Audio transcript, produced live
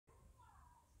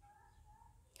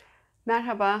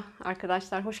Merhaba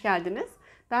arkadaşlar, hoş geldiniz.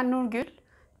 Ben Nurgül.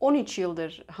 13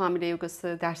 yıldır hamile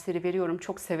yogası dersleri veriyorum.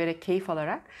 Çok severek, keyif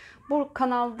alarak. Bu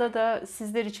kanalda da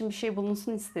sizler için bir şey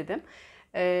bulunsun istedim.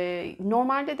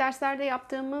 Normalde derslerde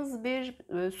yaptığımız bir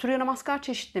Surya Namaskar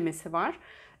çeşitlemesi var.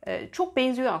 Çok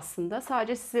benziyor aslında.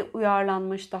 Sadece size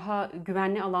uyarlanmış, daha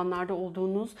güvenli alanlarda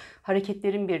olduğunuz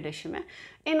hareketlerin birleşimi.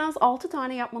 En az 6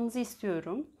 tane yapmanızı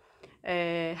istiyorum.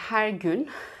 Her gün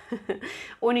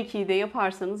 12'yi de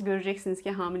yaparsanız göreceksiniz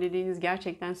ki hamileliğiniz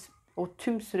gerçekten o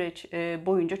tüm süreç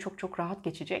boyunca çok çok rahat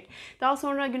geçecek. Daha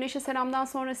sonra güneşe selamdan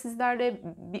sonra sizlerle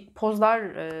pozlar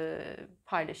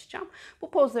paylaşacağım.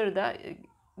 Bu pozları da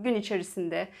gün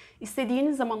içerisinde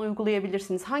istediğiniz zaman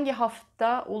uygulayabilirsiniz. Hangi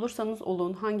hafta olursanız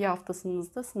olun, hangi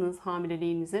haftasınızdasınız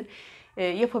hamileliğinizin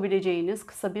yapabileceğiniz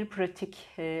kısa bir pratik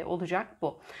olacak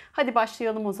bu. Hadi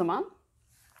başlayalım o zaman.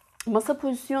 Masa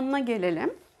pozisyonuna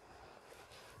gelelim.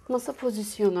 Masa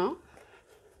pozisyonu.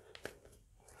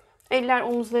 Eller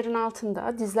omuzların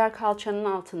altında, dizler kalçanın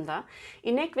altında.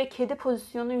 İnek ve kedi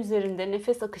pozisyonu üzerinde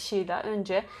nefes akışıyla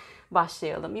önce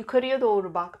başlayalım. Yukarıya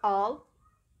doğru bak, al.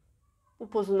 Bu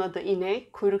pozun adı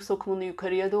inek. Kuyruk sokumunu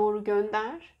yukarıya doğru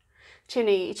gönder.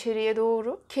 Çeneyi içeriye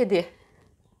doğru, kedi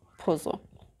pozu.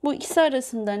 Bu ikisi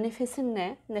arasında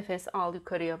nefesinle nefes al,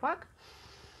 yukarıya bak.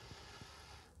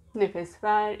 Nefes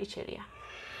ver içeriye.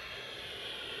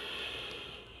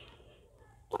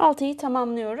 6'yı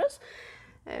tamamlıyoruz.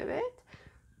 Evet.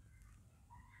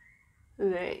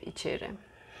 Ve içeri.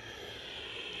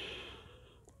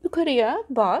 Yukarıya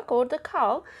bak, orada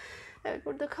kal. Evet,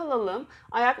 burada kalalım.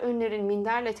 Ayak önlerin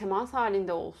minderle temas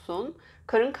halinde olsun.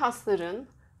 Karın kasların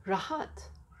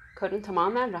rahat. Karın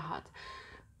tamamen rahat.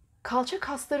 Kalça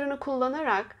kaslarını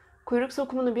kullanarak kuyruk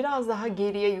sokumunu biraz daha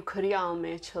geriye yukarıya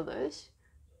almaya çalış.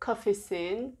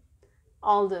 Kafesin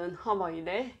aldığın hava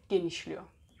ile genişliyor.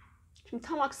 Şimdi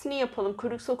tam aksini yapalım.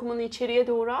 Kuyruk sokumunu içeriye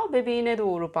doğru al, bebeğine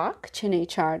doğru bak. Çene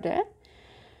içeride.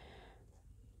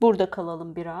 Burada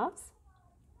kalalım biraz.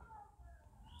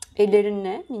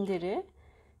 Ellerinle minderi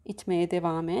itmeye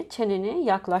devam et. Çeneni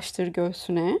yaklaştır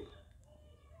göğsüne.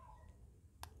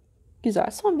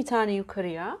 Güzel. Son bir tane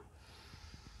yukarıya.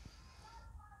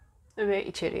 Ve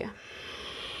içeriye.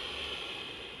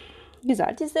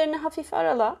 Güzel. Dizlerini hafif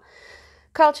arala.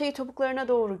 Kalçayı topuklarına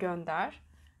doğru gönder.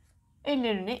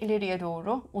 Ellerini ileriye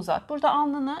doğru uzat. Burada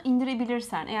alnını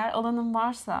indirebilirsen, eğer alanın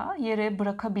varsa yere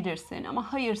bırakabilirsin.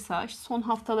 Ama hayırsa, son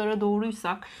haftalara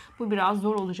doğruysak bu biraz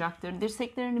zor olacaktır.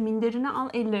 Dirseklerini minderine al,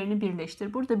 ellerini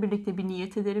birleştir. Burada birlikte bir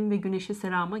niyet edelim ve güneşe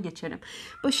selama geçelim.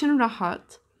 Başın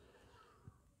rahat.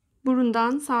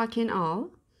 Burundan sakin al.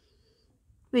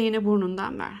 Ve yine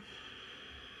burnundan ver.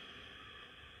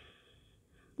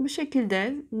 Bu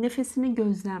şekilde nefesini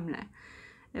gözlemle.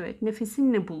 Evet,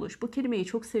 nefesinle buluş. Bu kelimeyi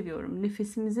çok seviyorum.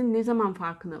 Nefesimizin ne zaman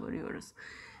farkına varıyoruz?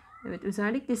 Evet,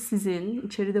 özellikle sizin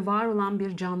içeride var olan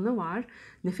bir canlı var.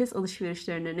 Nefes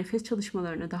alışverişlerine, nefes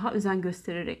çalışmalarına daha özen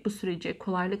göstererek bu süreci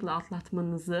kolaylıkla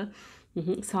atlatmanızı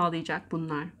sağlayacak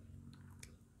bunlar.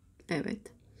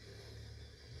 Evet.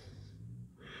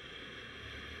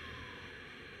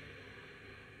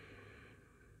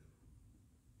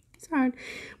 Güzel.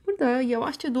 Burada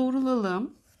yavaşça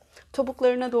doğrulalım.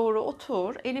 Topuklarına doğru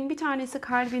otur. Elin bir tanesi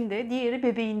kalbinde, diğeri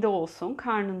bebeğinde olsun,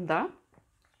 karnında.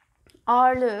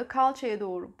 Ağırlığı kalçaya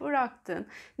doğru bıraktın.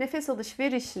 Nefes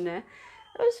alışverişini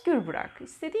özgür bırak.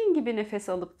 İstediğin gibi nefes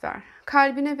alıp ver.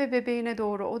 Kalbine ve bebeğine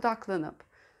doğru odaklanıp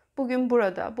bugün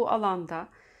burada, bu alanda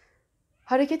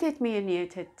hareket etmeye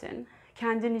niyet ettin.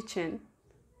 Kendin için,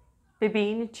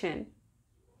 bebeğin için.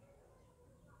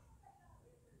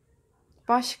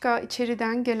 Başka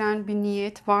içeriden gelen bir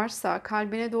niyet varsa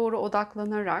kalbine doğru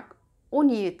odaklanarak o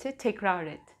niyeti tekrar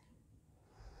et.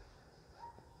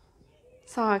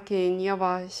 Sakin,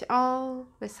 yavaş al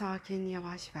ve sakin,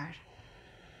 yavaş ver.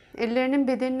 Ellerinin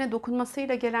bedenine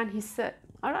dokunmasıyla gelen hisse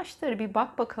araştır, bir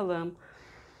bak bakalım.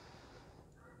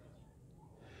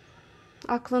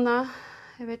 Aklına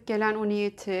evet gelen o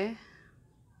niyeti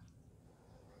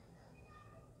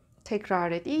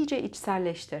tekrar et. İyice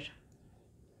içselleştir.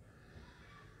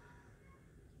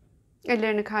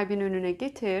 Ellerini kalbin önüne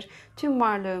getir. Tüm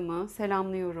varlığımı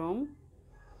selamlıyorum.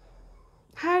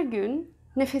 Her gün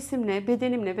nefesimle,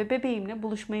 bedenimle ve bebeğimle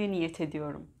buluşmaya niyet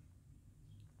ediyorum.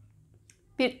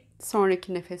 Bir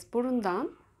sonraki nefes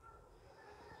burundan.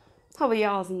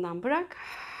 Havayı ağzından bırak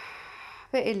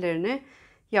ve ellerini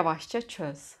yavaşça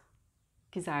çöz.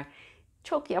 Güzel.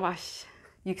 Çok yavaş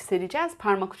yükseleceğiz.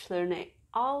 Parmak uçlarını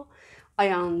al.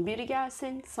 Ayağın biri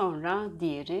gelsin. Sonra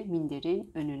diğeri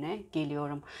minderin önüne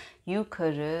geliyorum.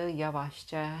 Yukarı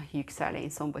yavaşça yüksel. En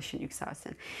son başın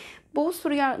yükselsin. Bu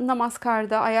Surya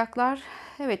Namaskar'da ayaklar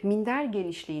evet minder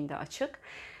genişliğinde açık.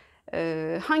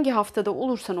 Hangi haftada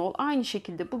olursan ol aynı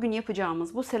şekilde bugün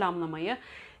yapacağımız bu selamlamayı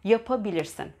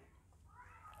yapabilirsin.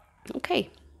 Okay.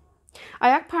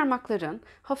 Ayak parmakların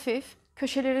hafif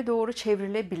köşelere doğru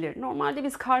çevrilebilir. Normalde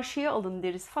biz karşıya alın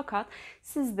deriz fakat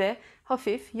sizde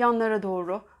hafif yanlara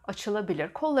doğru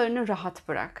açılabilir. Kollarını rahat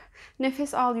bırak.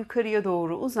 Nefes al, yukarıya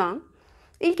doğru uzan.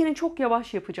 İlkini çok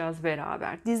yavaş yapacağız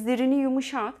beraber. Dizlerini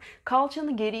yumuşat.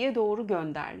 Kalçanı geriye doğru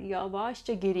gönder.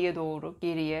 Yavaşça geriye doğru.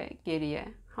 Geriye, geriye.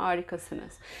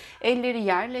 Harikasınız. Elleri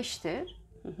yerleştir.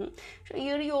 Şöyle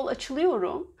yarı yol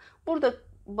açılıyorum. Burada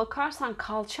bakarsan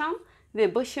kalçam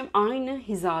ve başım aynı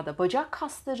hizada. Bacak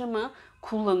kaslarımı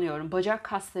kullanıyorum. Bacak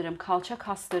kaslarım, kalça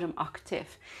kaslarım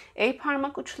aktif. El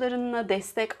parmak uçlarına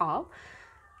destek al.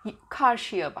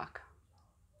 Karşıya bak.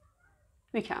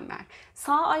 Mükemmel.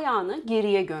 Sağ ayağını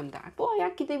geriye gönder. Bu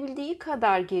ayak gidebildiği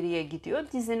kadar geriye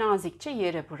gidiyor. Dizi nazikçe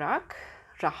yere bırak.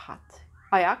 Rahat.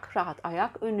 Ayak rahat.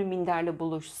 Ayak önü minderle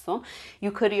buluşsun.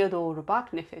 Yukarıya doğru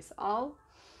bak. Nefes al.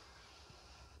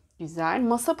 Güzel.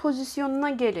 Masa pozisyonuna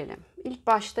gelelim. İlk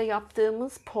başta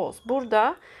yaptığımız poz.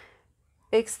 Burada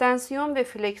ekstensiyon ve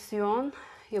fleksiyon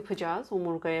yapacağız.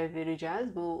 Omurgaya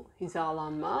vereceğiz. Bu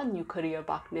hizalanma. Yukarıya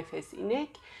bak. Nefes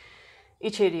inek.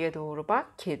 İçeriye doğru bak.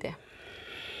 Kedi.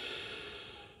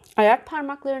 Ayak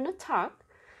parmaklarını tak.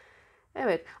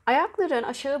 Evet. Ayakların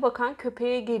aşağı bakan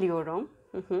köpeğe geliyorum.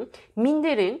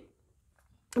 Minderin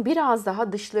biraz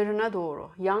daha dışlarına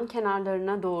doğru, yan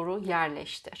kenarlarına doğru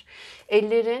yerleştir.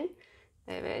 Ellerin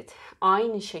evet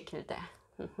aynı şekilde.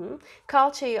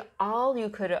 Kalçayı al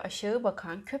yukarı aşağı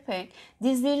bakan köpek.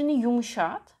 Dizlerini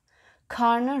yumuşat.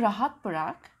 Karnı rahat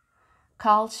bırak.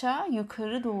 Kalça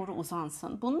yukarı doğru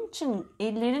uzansın. Bunun için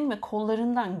ellerin ve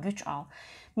kollarından güç al.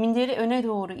 Minderi öne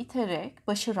doğru iterek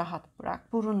başı rahat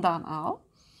bırak. Burundan al.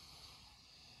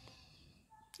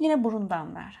 Yine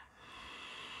burundan ver.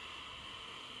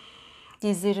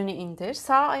 Dizlerini indir.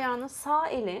 Sağ ayağını sağ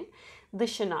elin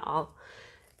dışına al.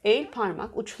 El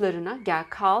parmak uçlarına gel.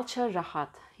 Kalça rahat.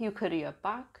 Yukarıya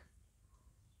bak.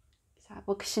 Güzel.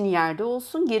 Bakışın yerde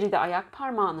olsun. Geride ayak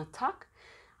parmağını tak.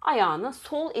 Ayağını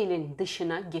sol elin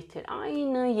dışına getir.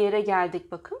 Aynı yere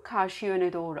geldik bakın. Karşı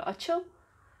yöne doğru açıl.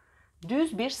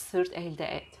 Düz bir sırt elde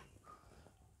et.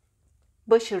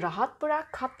 Başı rahat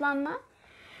bırak. Katlanma.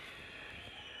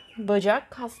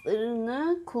 Bacak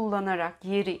kaslarını kullanarak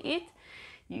yeri it.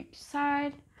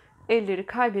 Yüksel. Elleri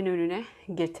kalbin önüne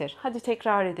getir. Hadi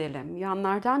tekrar edelim.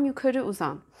 Yanlardan yukarı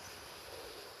uzan.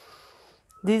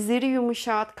 Dizleri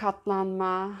yumuşat,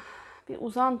 katlanma. Bir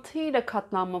uzantıyla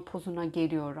katlanma pozuna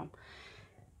geliyorum.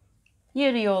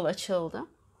 Yarı yol açıldı.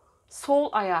 Sol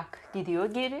ayak gidiyor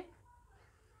geri.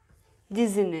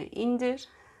 Dizini indir.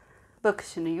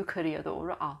 Bakışını yukarıya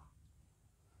doğru al.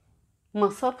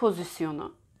 Masa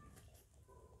pozisyonu.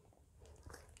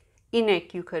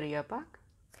 İnek yukarıya bak.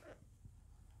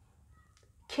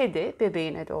 Kedi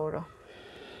bebeğine doğru.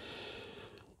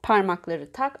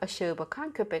 Parmakları tak, aşağı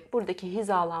bakan köpek. Buradaki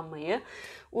hizalanmayı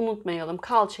unutmayalım.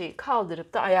 Kalçayı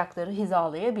kaldırıp da ayakları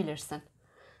hizalayabilirsin.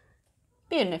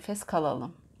 Bir nefes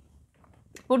kalalım.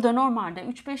 Burada normalde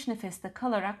 3-5 nefeste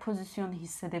kalarak pozisyonu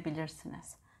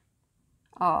hissedebilirsiniz.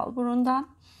 Al burundan.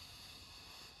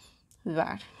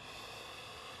 Ver.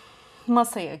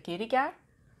 Masaya geri gel.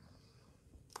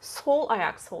 Sol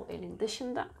ayak sol elin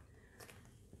dışında.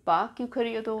 Bak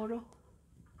yukarıya doğru.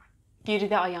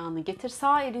 Geride ayağını getir.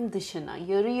 Sağ elin dışına.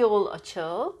 Yarı yol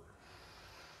açıl.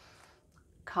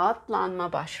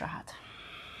 Katlanma, baş rahat.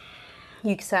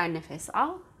 Yüksel nefes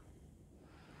al.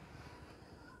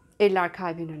 Eller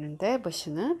kalbin önünde.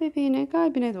 Başını bebeğine,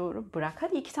 kalbine doğru bırak.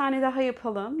 Hadi 2 tane daha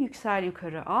yapalım. Yüksel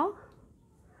yukarı al.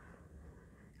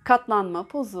 Katlanma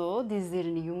pozu.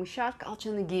 Dizlerini yumuşat.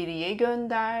 Kalçanı geriye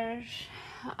gönder.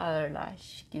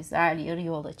 Ağırlaş. Güzel yarı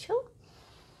yol açıl.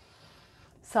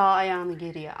 Sağ ayağını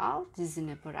geriye al.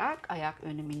 Dizini bırak. Ayak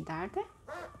önü minderde.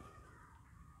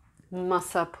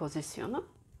 Masa pozisyonu.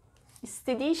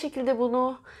 İstediğin şekilde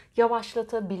bunu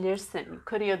yavaşlatabilirsin.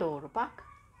 Yukarıya doğru bak.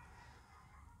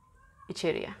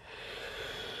 İçeriye.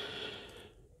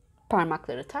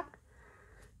 Parmakları tak.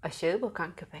 Aşağı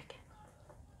bakan köpek.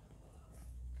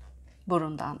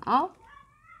 Burundan al.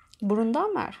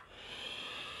 Burundan ver.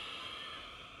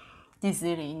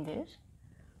 Dizleri indir.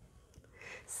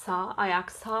 Sağ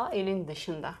ayak sağ elin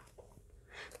dışında.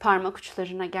 Parmak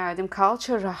uçlarına geldim.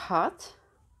 Kalça rahat.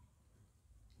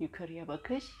 Yukarıya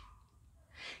bakış.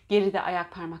 Geride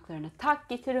ayak parmaklarını tak,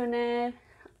 getir öne.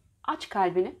 Aç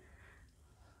kalbini.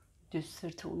 Düz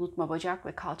sırtı unutma, bacak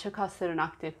ve kalça kasların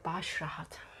aktif. Baş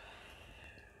rahat.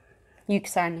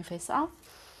 Yüksel nefes al.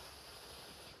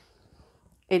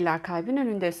 Eller kalbin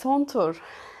önünde. Son tur.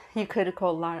 Yukarı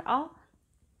kollar al.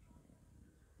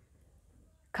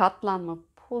 Katlanma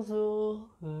pozu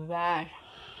ver.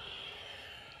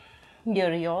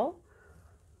 Yarı yol.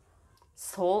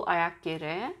 Sol ayak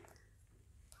yere.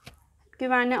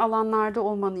 Güvenli alanlarda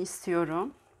olmanı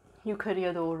istiyorum.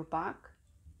 Yukarıya doğru bak.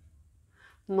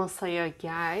 Masaya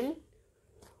gel.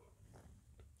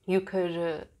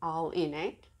 Yukarı al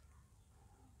inek.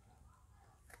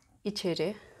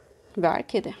 İçeri ver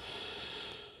kedi.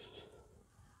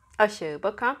 Aşağı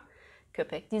bakan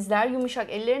köpek. Dizler yumuşak.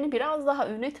 Ellerini biraz daha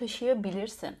öne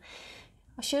taşıyabilirsin.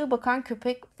 Aşağı bakan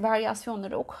köpek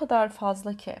varyasyonları o kadar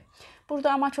fazla ki.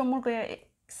 Burada amaç omurgaya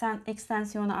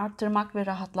ekstansiyonu arttırmak ve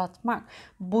rahatlatmak.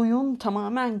 Boyun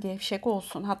tamamen gevşek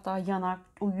olsun. Hatta yanak,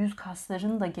 o yüz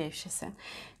kasların da gevşesin.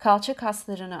 Kalça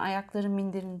kaslarını, ayakların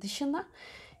minderin dışına,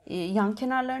 yan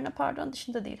kenarlarına pardon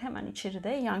dışında değil hemen içeride,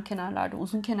 yan kenarlarda,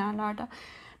 uzun kenarlarda.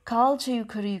 Kalça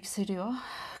yukarı yükseliyor.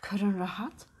 Karın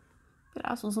rahat.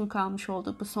 Biraz uzun kalmış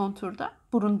oldu bu son turda.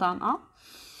 Burundan al.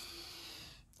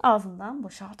 Ağzından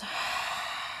boşalt.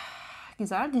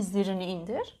 Güzel. Dizlerini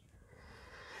indir.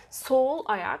 Sol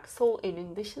ayak, sol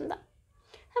elin dışında.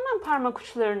 Hemen parmak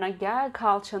uçlarına gel.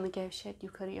 Kalçanı gevşet.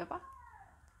 Yukarıya bak.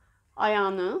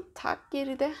 Ayağını tak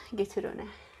geride. Getir öne.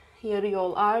 Yarı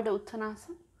yol Ardha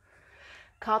Uttanasana.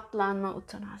 Katlanma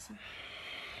Uttanasana.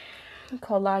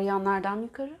 Kollar yanlardan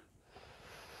yukarı.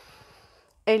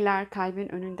 Eller kalbin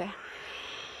önünde.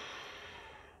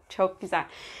 Çok güzel.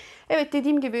 Evet,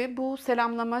 dediğim gibi bu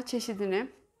selamlama çeşidini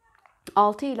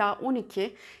 6 ila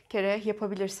 12 kere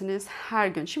yapabilirsiniz her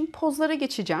gün. Şimdi pozlara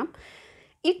geçeceğim.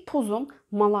 İlk pozum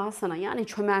malasana, yani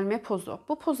çömelme pozu.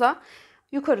 Bu poza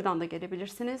yukarıdan da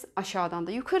gelebilirsiniz, aşağıdan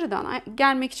da. Yukarıdan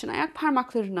gelmek için ayak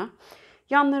parmaklarını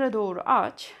yanlara doğru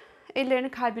aç.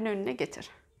 Ellerini kalbin önüne getir.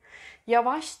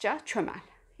 Yavaşça çömel.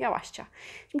 Yavaşça.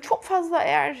 Şimdi çok fazla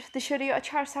eğer dışarıyı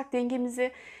açarsak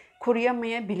dengemizi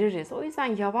koruyamayabiliriz. O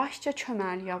yüzden yavaşça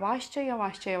çömel,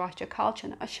 yavaşça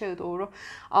kalçanı aşağı doğru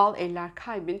al, eller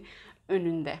kalbin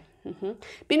önünde.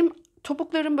 Benim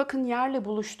topuklarım bakın yerle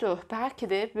buluştu. Belki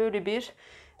de böyle bir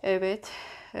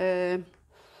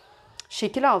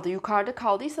şekil aldı. Yukarıda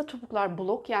kaldıysa topuklar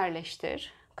blok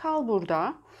yerleştir. Kal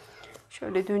burada.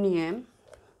 Şöyle döneyim.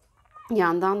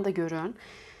 Yandan da görün.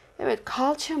 Evet,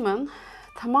 kalçamın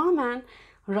tamamen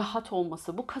rahat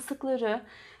olması, bu kasıkları,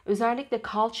 özellikle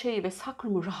kalçayı ve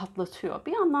sakrumu rahatlatıyor.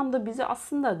 Bir anlamda bizi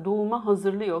aslında doğuma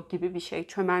hazırlıyor gibi bir şey.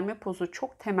 Çömelme pozu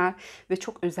çok temel ve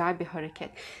çok özel bir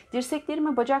hareket.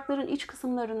 Dirseklerimi bacakların iç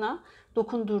kısımlarına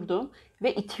dokundurdum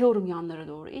ve itiyorum yanlara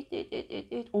doğru.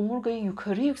 İt. Omurgayı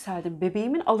yukarı yükseldim.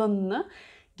 Bebeğimin alanını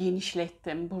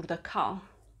genişlettim. Burada kal.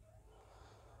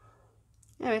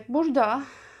 Evet, burada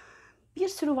bir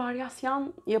sürü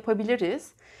varyasyon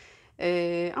yapabiliriz.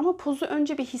 Ama pozu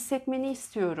önce bir hissetmeni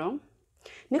istiyorum.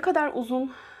 Ne kadar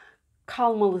uzun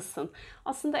kalmalısın?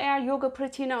 Aslında eğer yoga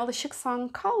pratiğine alışıksan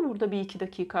kal burada bir iki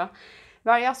dakika.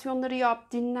 Varyasyonları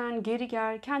yap, dinlen, geri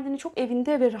gel. Kendini çok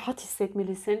evinde ve rahat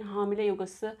hissetmelisin. Hamile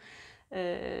yogası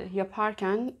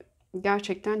yaparken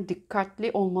gerçekten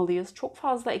dikkatli olmalıyız. Çok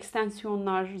fazla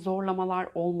ekstensiyonlar, zorlamalar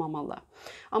olmamalı.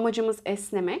 Amacımız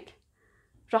esnemek,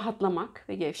 rahatlamak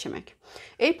ve gevşemek.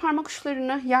 El parmak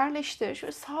uçlarını yerleştir.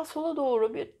 Şöyle sağa sola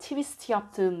doğru bir twist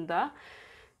yaptığında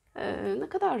ne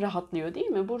kadar rahatlıyor değil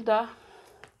mi? Burada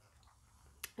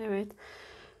evet,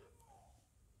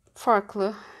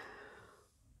 farklı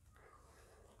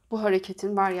bu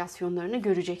hareketin varyasyonlarını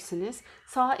göreceksiniz.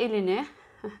 Sağ elini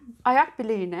ayak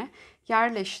bileğine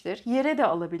yerleştir. Yere de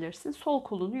alabilirsin. Sol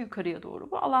kolunu yukarıya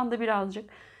doğru. Bu alanda birazcık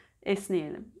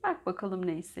esneyelim. Bak bakalım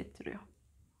ne hissettiriyor.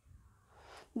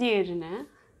 Diğerine.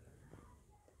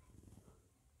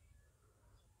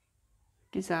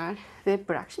 Güzel. Ve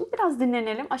bırak. Şimdi biraz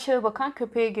dinlenelim. Aşağı bakan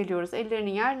köpeğe geliyoruz.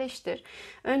 Ellerini yerleştir.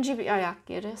 Önce bir ayak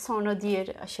yere, sonra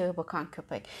diğeri aşağı bakan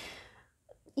köpek.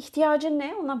 İhtiyacın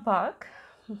ne? Ona bak.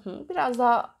 Biraz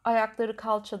daha ayakları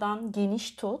kalçadan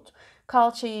geniş tut.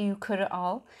 Kalçayı yukarı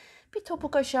al. Bir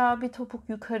topuk aşağı, bir topuk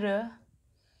yukarı.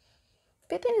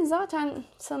 Bedenin zaten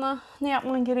sana ne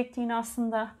yapman gerektiğini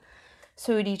aslında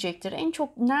söyleyecektir. En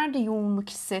çok nerede yoğunluk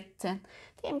hissettin?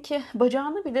 Diyelim ki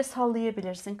bacağını bile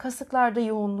sallayabilirsin. Kasıklarda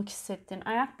yoğunluk hissettin.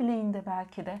 Ayak bileğinde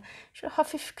belki de. Şöyle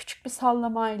hafif küçük bir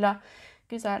sallamayla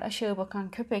güzel aşağı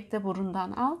bakan köpekte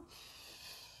burundan al.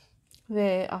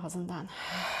 Ve ağzından.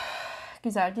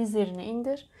 Güzel dizlerini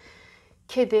indir.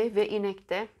 Kedi ve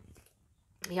inekte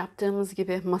yaptığımız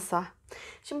gibi masa.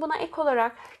 Şimdi buna ek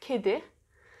olarak kedi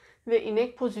ve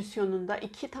inek pozisyonunda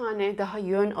 2 tane daha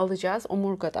yön alacağız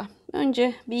omurgada.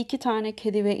 Önce bir 2 tane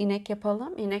kedi ve inek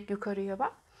yapalım. İnek yukarıya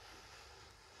bak.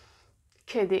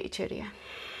 Kedi içeriye.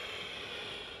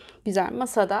 Güzel,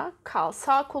 masada kal.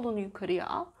 Sağ kolunu yukarıya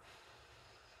al.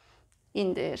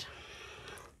 İndir.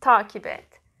 Takip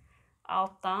et.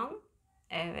 Alttan.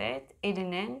 Evet.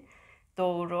 Elinin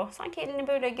doğru. Sanki elini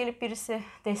böyle gelip birisi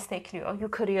destekliyor.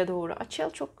 Yukarıya doğru açıl.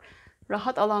 Çok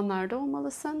rahat alanlarda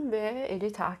olmalısın ve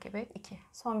eli takip et. 2.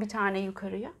 Son bir tane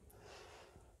yukarıya.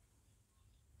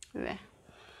 Ve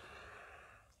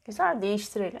güzel,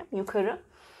 değiştirelim. Yukarı.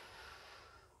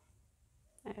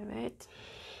 Evet.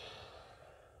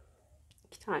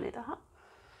 2 tane daha.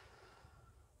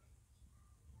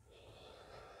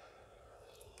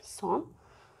 Son.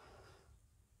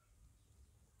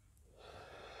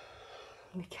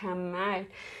 Mükemmel.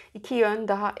 2 yön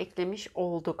daha eklemiş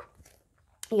olduk.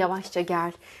 Yavaşça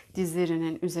gel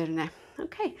dizlerinin üzerine.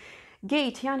 Okay.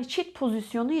 Gate yani çift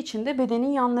pozisyonu içinde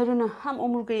bedenin yanlarını hem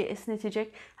omurgayı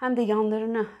esnetecek hem de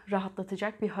yanlarını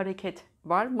rahatlatacak bir hareket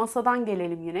var. Masadan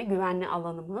gelelim yine. Güvenli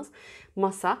alanımız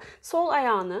masa. Sol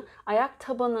ayağını ayak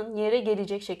tabanın yere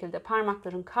gelecek şekilde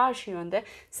parmakların karşı yönde,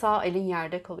 sağ elin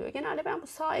yerde kalıyor. Genelde ben bu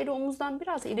sağ eli omuzdan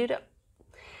biraz ileri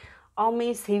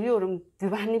almayı seviyorum.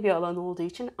 Güvenli bir alan olduğu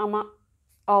için ama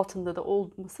altında da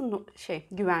olması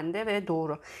güvende ve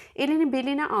doğru. Elini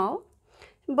beline al.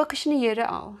 Bakışını yere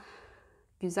al.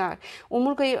 Güzel.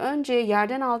 Omurgayı önce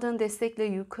yerden aldığın destekle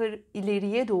yukarı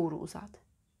ileriye doğru uzat.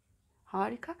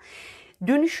 Harika.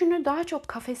 Dönüşünü daha çok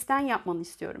kafesten yapmanı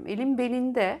istiyorum. Elin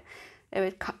belinde.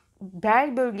 Evet,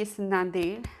 bel bölgesinden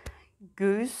değil,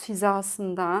 göğüs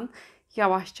hizasından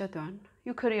yavaşça dön.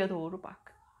 Yukarıya doğru bak.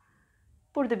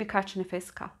 Burada birkaç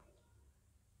nefes kal.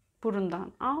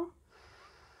 Burundan al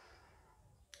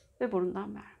ve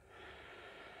burundan ver.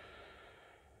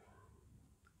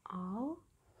 Al.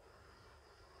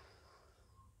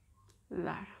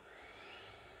 Ver.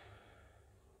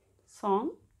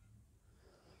 Son.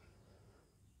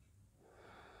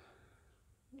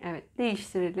 Evet,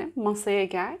 değiştirelim. Masaya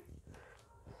gel.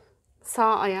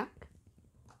 Sağ ayak,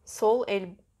 sol el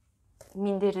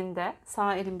minderinde,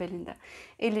 sağ elin belinde.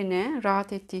 Elini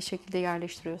rahat ettiği şekilde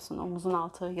yerleştiriyorsun. Omuzun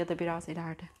altı ya da biraz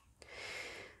ileride.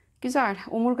 Güzel.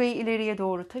 Omurgayı ileriye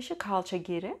doğru taşı, kalça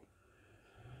geri.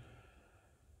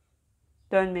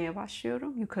 Dönmeye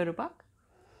başlıyorum. Yukarı bak.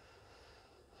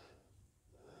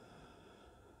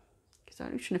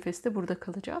 Güzel. 3 nefeste burada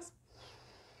kalacağız.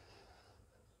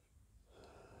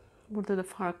 Burada da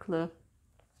farklı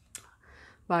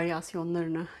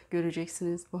varyasyonlarını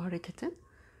göreceksiniz bu hareketin.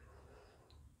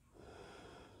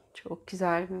 Çok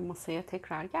güzel bir masaya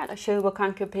tekrar gel. Aşağı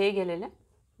bakan köpeğe gelelim.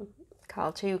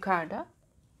 Kalça yukarıda.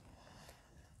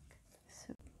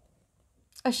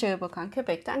 Aşağı bakan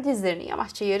köpekten dizlerini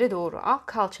yavaşça yere doğru al.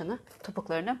 Kalçanı,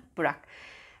 topuklarını bırak.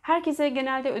 Herkese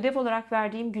genelde ödev olarak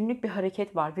verdiğim günlük bir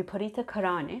hareket var. Viparita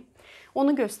karani.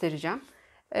 Onu göstereceğim.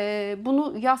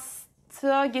 Bunu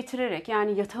yastığa getirerek,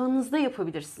 yani yatağınızda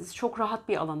yapabilirsiniz. Çok rahat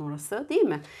bir alan orası, değil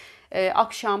mi?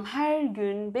 Akşam her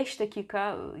gün 5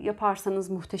 dakika yaparsanız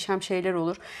muhteşem şeyler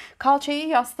olur. Kalçayı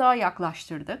yastığa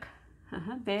yaklaştırdık.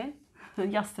 Ve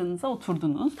yastığınıza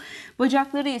oturdunuz.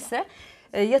 Bacakları ise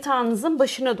yatağınızın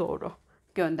başına doğru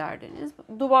gönderdiniz.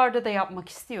 Duvarda da yapmak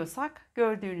istiyorsak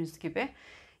gördüğünüz gibi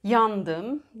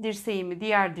yandım,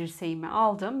 diğer dirseğimi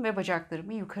aldım ve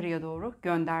bacaklarımı yukarıya doğru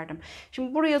gönderdim.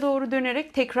 Şimdi buraya doğru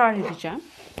dönerek tekrar edeceğim.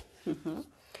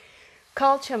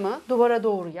 Kalçamı duvara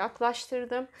doğru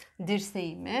yaklaştırdım.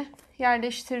 Dirseğimi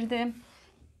yerleştirdim.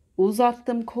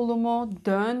 Uzattım kolumu,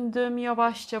 döndüm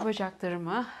yavaşça,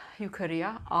 bacaklarımı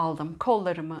yukarıya aldım.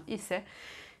 Kollarımı ise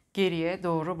geriye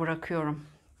doğru bırakıyorum.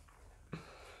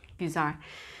 Güzel.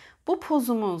 Bu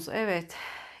pozumuz, evet,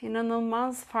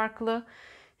 inanılmaz farklı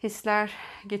hisler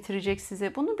getirecek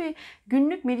size. Bunu bir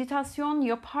günlük meditasyon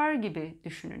yapar gibi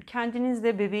düşünün.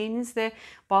 Kendinizle, bebeğinizle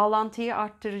bağlantıyı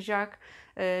arttıracak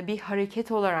bir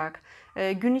hareket olarak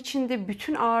gün içinde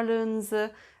bütün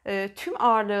ağırlığınızı, tüm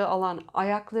ağırlığı alan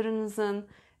ayaklarınızın,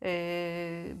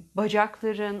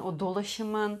 bacakların, o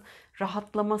dolaşımın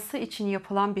rahatlaması için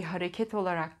yapılan bir hareket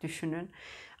olarak düşünün.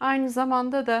 Aynı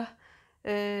zamanda da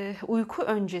uyku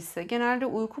öncesi, genelde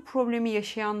uyku problemi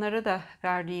yaşayanlara da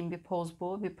verdiğim bir poz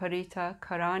bu. Viparita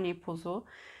karani pozu.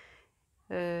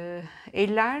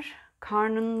 Eller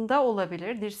karnında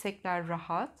olabilir, dirsekler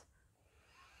rahat.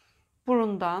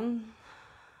 Burundan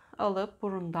alıp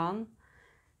burundan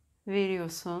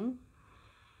veriyorsun.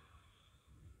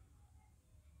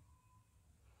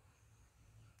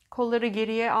 Kolları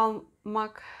geriye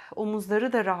almak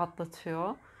omuzları da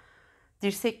rahatlatıyor.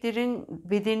 Dirseklerin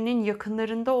bedeninin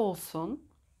yakınlarında olsun.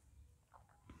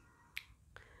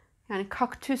 Yani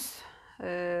kaktüs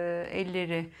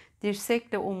elleri,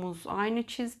 dirsekle omuz aynı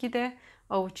çizgide,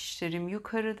 avuç içlerim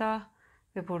yukarıda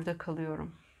ve burada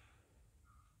kalıyorum.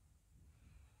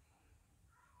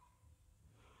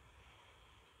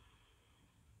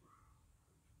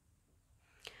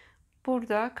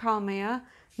 Burada kalmaya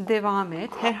Devam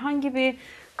et. Herhangi bir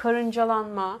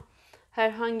karıncalanma,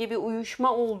 herhangi bir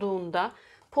uyuşma olduğunda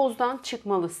pozdan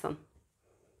çıkmalısın.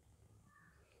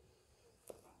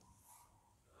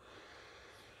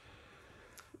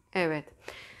 Evet.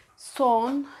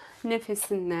 Son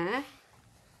nefesinle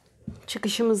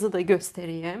çıkışımızı da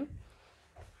göstereyim.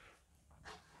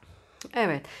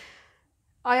 Evet.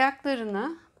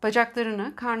 Ayaklarını,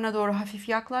 bacaklarını karnına doğru hafif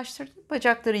yaklaştırdın.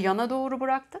 Bacakları yana doğru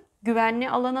bıraktın. Güvenli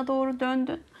alana doğru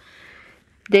döndün.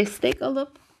 Destek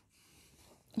alıp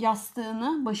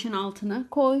yastığını başın altına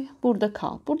koy. Burada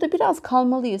kal. Burada biraz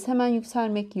kalmalıyız. Hemen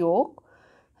yükselmek yok.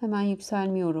 Hemen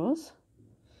yükselmiyoruz.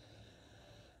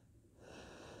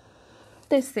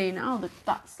 Desteğini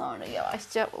aldıktan sonra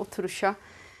yavaşça oturuşa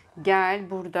gel.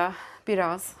 Burada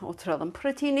biraz oturalım.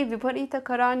 Pratiğini Viparita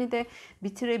Karani'de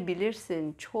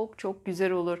bitirebilirsin. Çok çok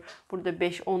güzel olur. Burada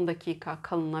 5-10 dakika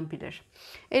kalınabilir.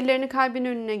 Ellerini kalbin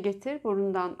önüne getir.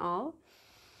 Burundan al.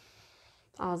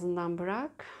 Ağzından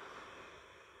bırak.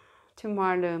 Tüm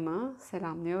varlığımı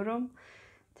selamlıyorum.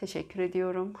 Teşekkür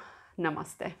ediyorum.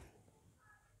 Namaste.